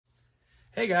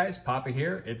Hey guys, Papa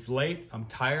here. It's late, I'm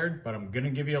tired, but I'm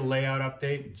gonna give you a layout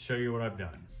update and show you what I've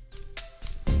done.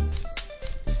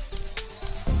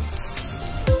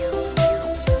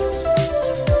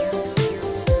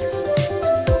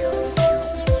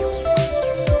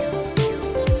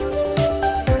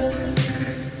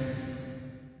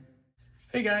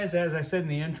 Hey guys, as I said in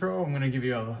the intro, I'm gonna give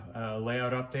you a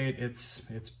layout update. It's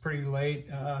pretty late,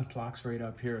 clock's right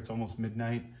up here, it's almost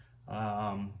midnight.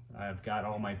 I've got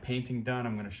all my painting done.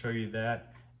 I'm going to show you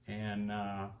that, and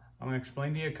I'm going to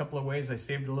explain to you a couple of ways I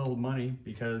saved a little money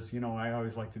because, you know, I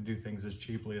always like to do things as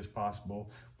cheaply as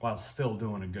possible while still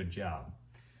doing a good job.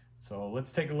 So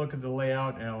let's take a look at the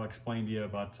layout and I'll explain to you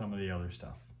about some of the other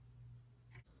stuff.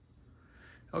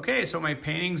 Okay, so my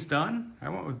painting's done. I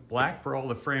went with black for all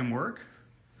the framework.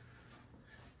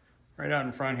 Right out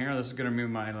in front here, this is going to be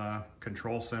my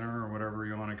control center or whatever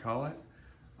you want to call it.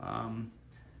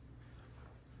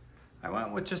 I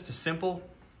went with just a simple,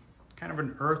 kind of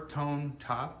an earth tone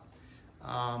top.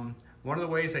 One of the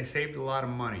ways I saved a lot of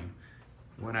money,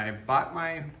 when I bought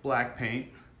my black paint,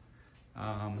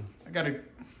 I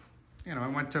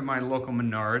went to my local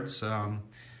Menards.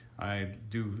 I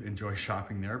do enjoy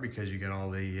shopping there because you get all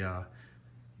the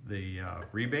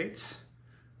rebates,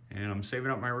 and I'm saving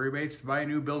up my rebates to buy a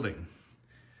new building.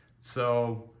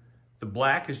 So the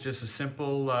black is just a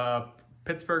simple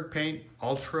Pittsburgh paint,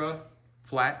 ultra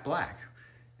flat black.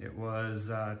 It was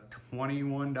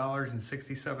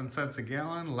 $21.67 a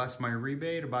gallon, less my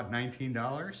rebate, about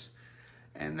 $19.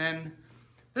 And then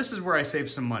this is where I saved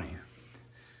some money.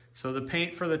 So the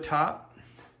paint for the top,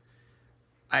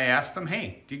 I asked them,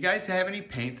 hey, do you guys have any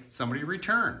paint that somebody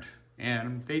returned?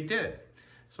 And they did.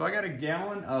 So I got a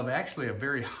gallon of actually a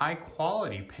very high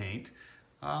quality paint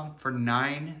for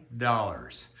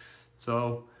 $9.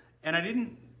 So, and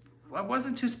I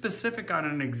wasn't too specific on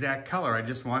an exact color. I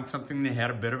just want something that had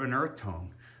a bit of an earth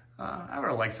tone. I would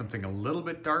have liked something a little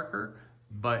bit darker,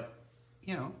 but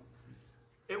you know,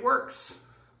 it works.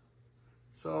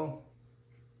 So,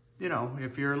 you know,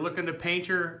 if you're looking to paint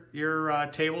your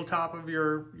tabletop of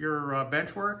your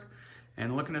bench work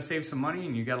and looking to save some money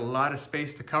and you got a lot of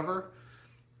space to cover,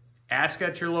 ask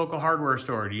at your local hardware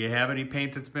store, do you have any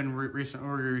paint that's been recently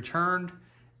returned,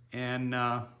 and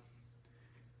how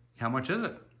much is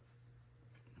it?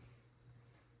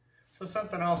 So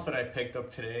something else that I picked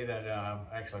up today that,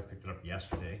 actually I picked it up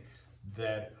yesterday,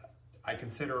 that I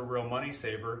consider a real money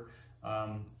saver.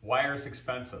 Wire's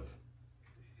expensive.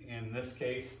 In this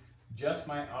case, just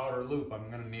my outer loop,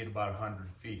 I'm gonna need about 100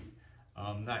 feet.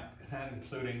 Not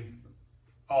including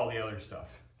all the other stuff.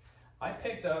 I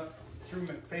picked up through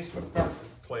my Facebook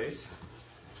Marketplace,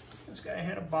 this guy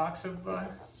had a box of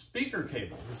speaker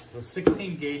cable. This is a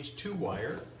 16 gauge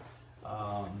 2-wire.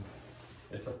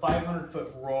 It's a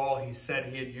 500-foot roll. He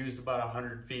said he had used about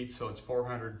 100 feet, so it's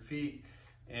 400 feet.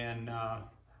 And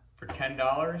for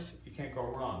 $10, you can't go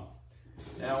wrong.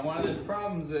 Now, one of the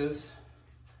problems is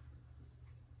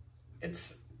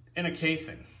it's in a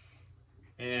casing.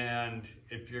 And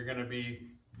if you're gonna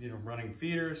be, running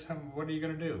feeders, what are you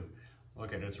gonna do?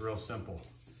 Look at it, it's real simple.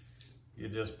 You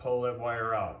just pull that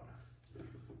wire out.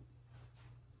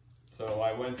 So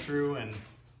I went through, and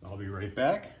I'll be right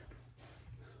back.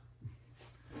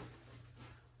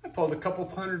 I pulled a couple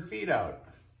 100 feet out.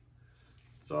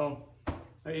 So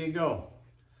there you go.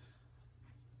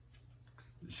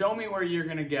 Show me where you're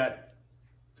gonna get,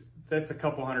 that's a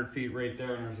couple 100 feet right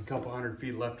there, and there's a couple 100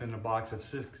 feet left in the box of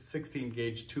 16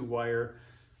 gauge 2-wire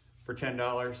for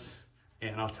 $10,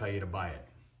 and I'll tell you to buy it.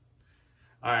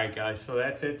 All right guys, so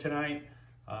that's it tonight.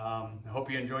 I hope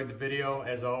you enjoyed the video.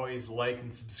 As always, like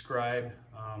and subscribe.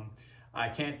 I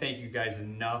can't thank you guys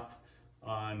enough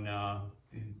on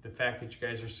the fact that you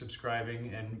guys are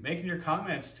subscribing and making your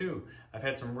comments too. I've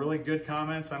had some really good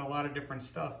comments on a lot of different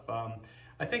stuff.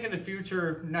 I think in the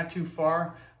future, not too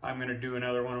far, I'm gonna do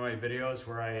another one of my videos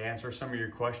where I answer some of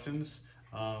your questions.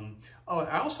 I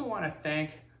also wanna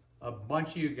thank a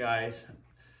bunch of you guys.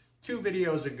 2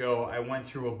 videos ago, I went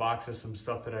through a box of some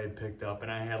stuff that I had picked up,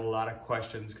 and I had a lot of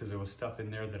questions because there was stuff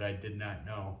in there that I did not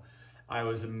know. I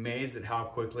was amazed at how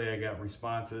quickly I got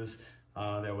responses.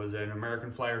 There was an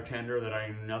American Flyer tender that I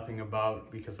knew nothing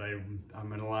about because I'm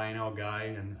an Lionel guy,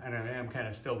 and I am kind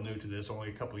of still new to this, only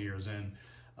a couple years in.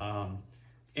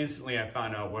 Instantly, I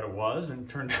found out what it was, and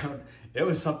turned out it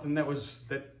was something that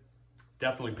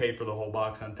definitely paid for the whole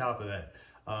box on top of that.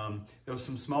 There was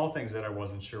some small things that I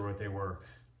wasn't sure what they were.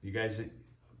 You guys,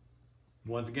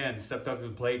 once again, stepped up to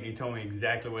the plate and you told me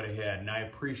exactly what I had, and I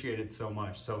appreciate it so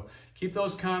much. So keep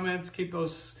those comments, keep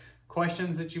those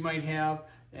questions that you might have,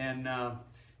 and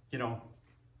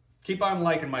keep on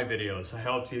liking my videos. I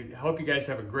hope you guys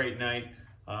have a great night.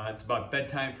 It's about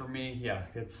bedtime for me. Yeah,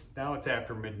 now it's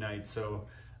after midnight, so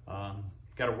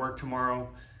got to work tomorrow.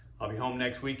 I'll be home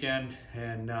next weekend,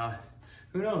 and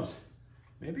who knows?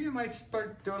 Maybe I might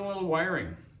start doing a little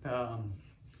wiring.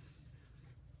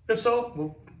 If so,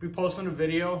 we'll be posting a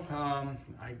video.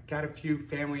 I got a few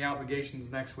family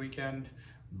obligations next weekend,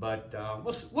 but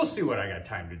we'll see what I got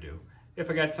time to do. If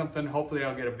I got something, hopefully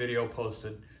I'll get a video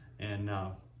posted, and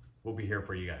we'll be here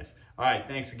for you guys. All right,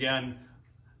 thanks again.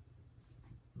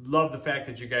 Love the fact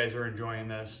that you guys are enjoying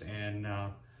this, and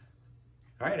all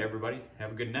right, everybody,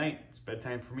 have a good night. It's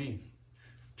bedtime for me.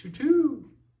 Choo-choo.